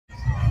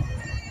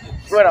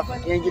What up?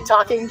 You're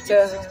talking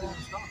to...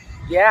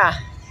 Yeah.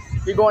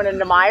 You're going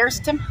into Myers,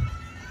 Tim?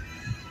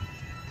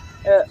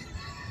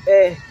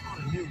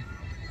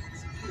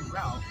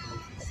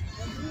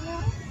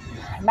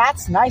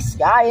 Matt's a nice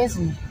guy,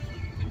 isn't he?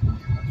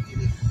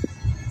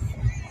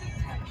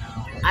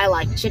 I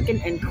like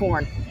chicken and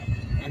corn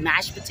and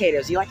mashed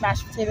potatoes. You like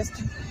mashed potatoes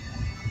too?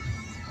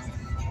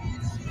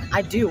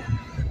 I do.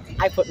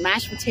 I put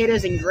mashed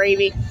potatoes and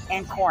gravy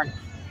and corn.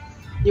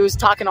 He was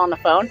talking on the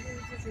phone.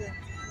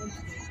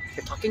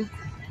 You're talking?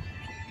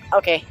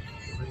 Okay.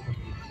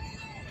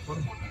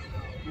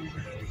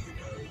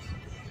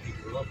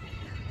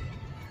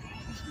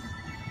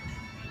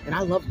 And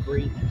I love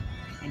gravy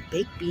and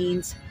baked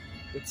beans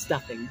with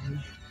stuffing.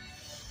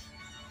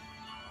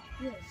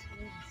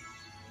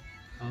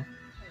 Huh?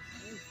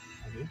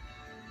 I do?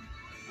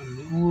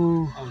 Underneath?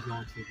 Ooh. I was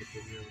going to, but the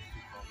video was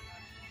too far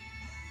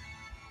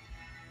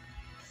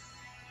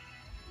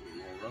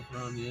behind. Rough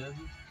around the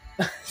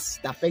edges?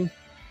 Stuffing,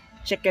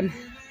 chicken.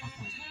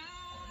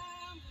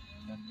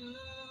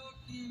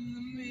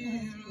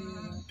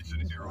 It's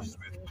an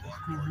Aerosmith block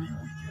party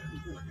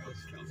weekend on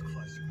Buzzcount's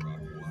Classic Rock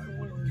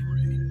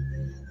Y103.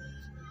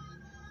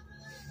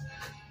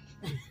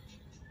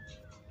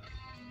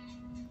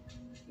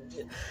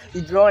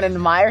 You going into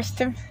Myers,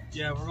 Tim?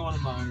 Yeah, we're going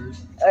to Myers.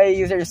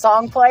 Is there a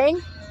song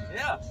playing?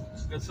 Yeah,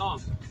 good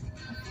song.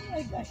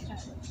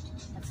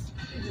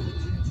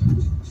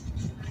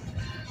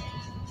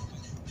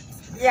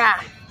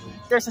 Yeah.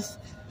 There's a...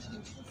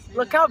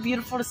 Look how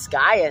beautiful the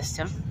sky is,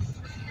 Tim.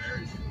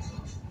 Very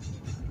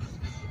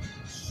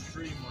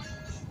extremely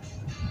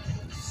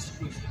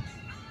sweet.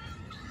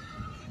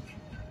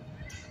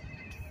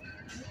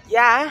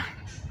 Yeah.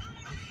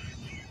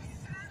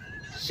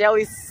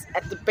 Shelly's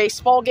at the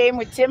baseball game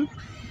with Tim.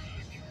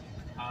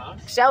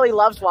 Shelly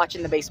loves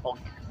watching the baseball.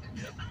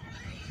 Yep.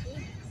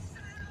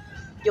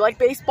 You like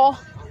baseball?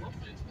 I love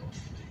baseball.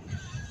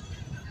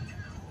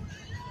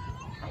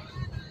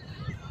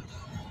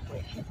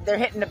 They're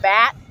hitting the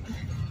bat.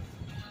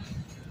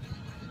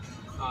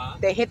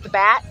 They hit the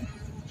bat.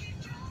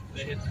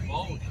 They hit the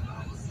ball.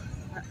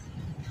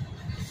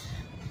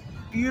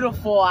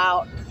 Beautiful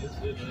out. Yes,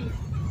 it is.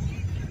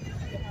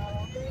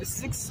 This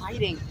is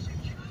exciting.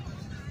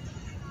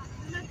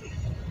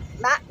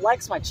 Matt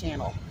likes my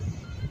channel.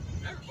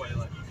 Everybody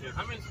likes it.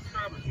 How many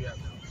subscribers do you have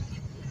now?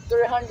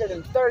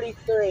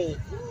 333.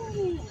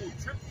 Ooh,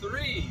 trip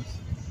threes.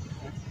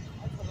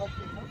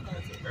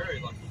 That's a very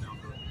lucky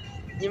number.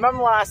 You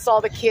remember when I saw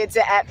the kids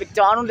at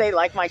McDonald's? They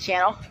like my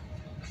channel.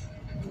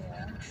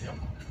 Yeah. Yep.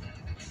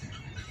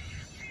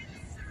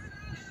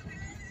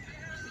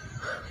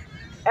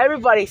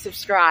 Everybody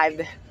subscribed.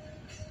 Did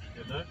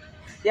they?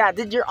 Yeah,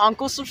 did your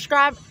uncle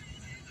subscribe?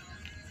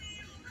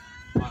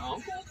 My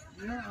uncle?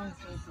 Your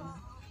uncle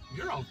did.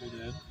 Your uncle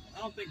did. I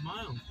don't think my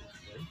uncle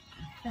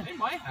did. They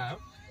might have.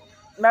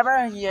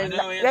 Remember? Yeah, I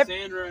know Aunt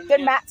Sandra and did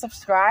Aunt Matt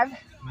subscribe?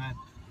 Matt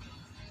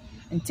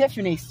And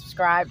Tiffany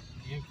subscribed.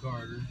 and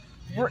Carter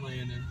We're- and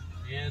Landon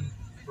and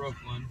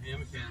Brooklyn and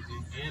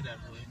Mackenzie and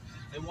Emily.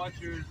 They watch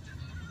your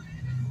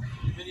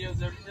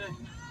videos every day.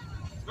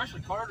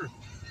 Especially Carter.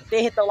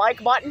 They hit the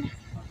like button.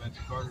 I bet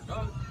you Carter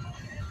does.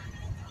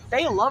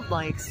 They love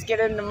likes. Get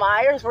into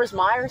Myers. Where's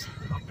Myers?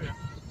 Up there.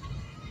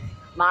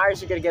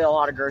 Myers, you're gonna get a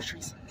lot of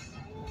groceries.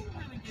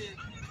 I'm gonna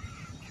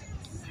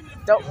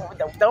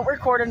get- Don't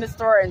record in the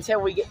store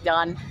until we get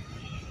done.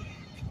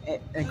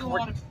 And There's probably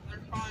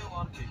a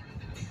lot of people.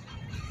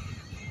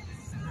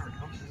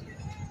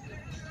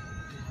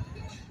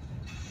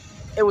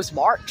 it was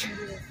March.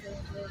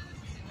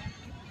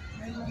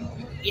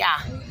 Yeah.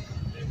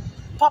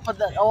 Papa,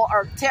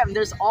 or Tim,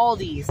 there's all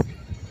these.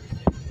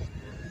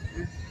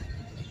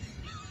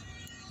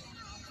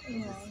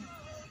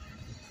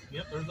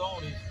 Yep, there's all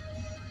these.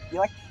 You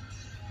like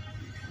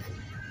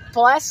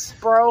Plus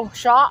Bro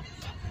Shop?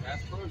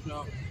 Bass Pro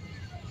Shop.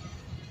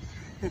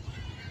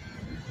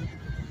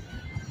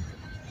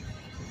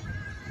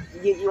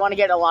 You want to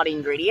get a lot of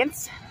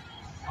ingredients?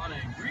 A lot of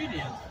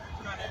ingredients.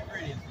 What kind of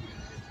ingredients?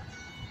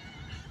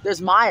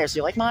 There's Myers.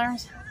 You like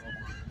Myers?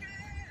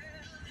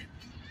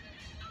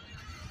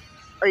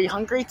 Are you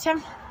hungry,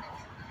 Tim?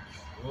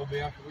 We'll be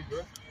after we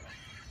drift.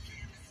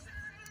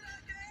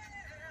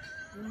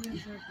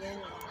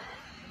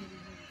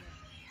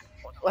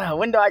 Well,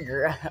 when do I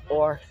go?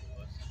 Or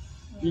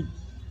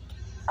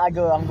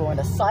I'm going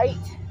to site.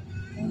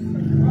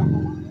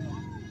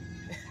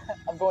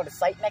 I'm going to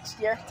site next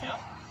year. Yeah.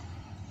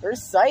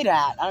 Where's site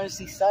at? I don't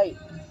see site.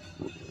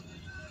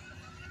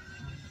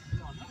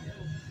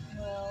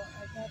 Well,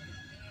 I got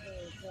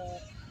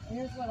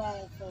here's what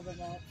I told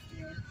about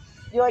here.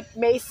 You like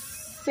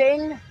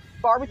Mason There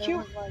Barbecue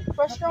was, like, a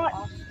Restaurant?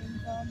 couple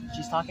options on there.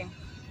 She's talking.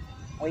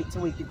 Wait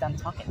till we get done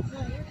talking. No,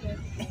 you're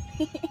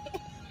good.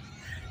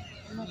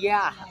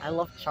 Yeah, I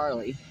love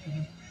Charlie.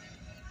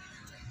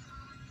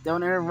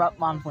 Don't interrupt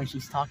Mom when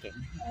she's talking.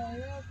 Oh,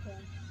 you're okay.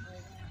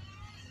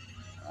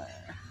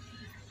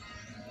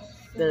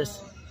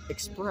 There's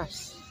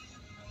Express.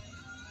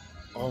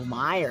 Oh,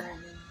 Meyer.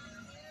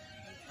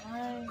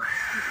 I keep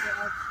the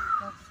extra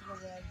vegetable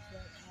eggs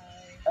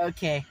that I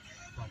Okay.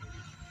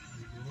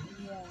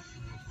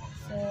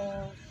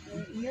 So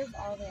here's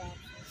all the options.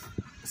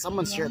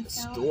 Someone's here at the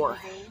store.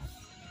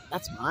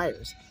 That's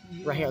Myers.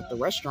 Right here at the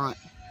restaurant.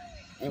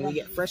 And we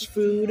get fresh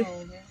food.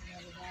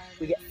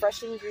 We get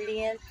fresh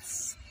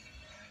ingredients.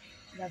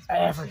 That's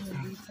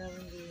everything.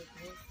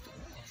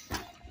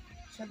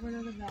 Shepherd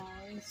of the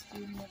Valley,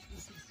 student up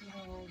to 16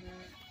 or older.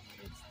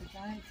 It's the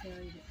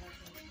dietary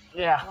department.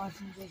 Yeah.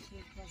 Washing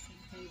dishes, pressing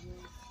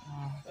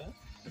tables.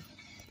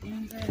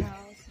 Windsor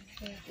House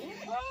and camping.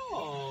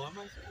 Oh, I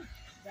might say.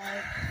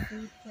 Diet,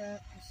 food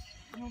prep.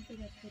 I don't think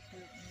I put that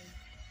in.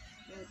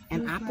 But An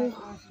food apple?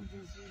 prep, washing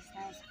dishes,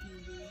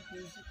 housekeeping,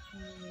 basic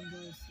cleaning, and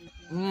those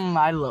things.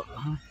 I love.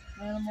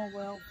 Animal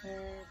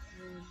welfare,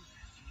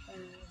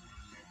 and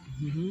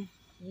animal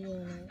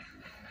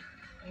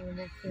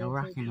No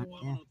rocking it. caretaking.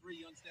 Yeah.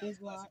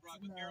 Big lots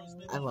of knives.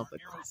 I love the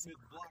classic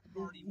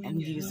rock. And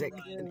music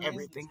and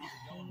everything.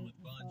 Food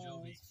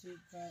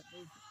prep,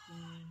 basic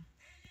cleaning.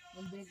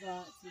 In big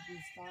lots, you do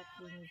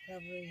stocking,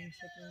 recovering,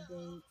 shipping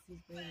dates. He's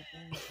great at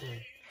that.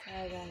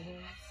 Tag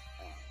items.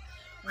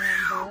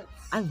 And butts.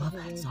 I love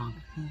that song.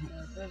 Basic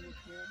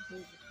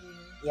cleaning.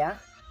 Yeah?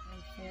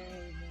 And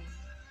Fairhaven.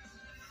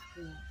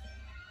 Yeah.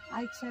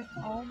 I checked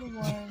all the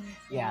ones.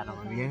 Yeah, I don't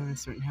want to be doing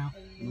this right now.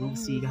 We'll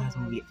see you guys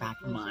when we get back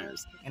from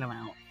Myers. And I'm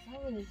out.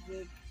 Not really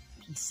good.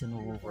 Peace and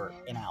over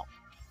and out.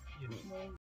 Maybe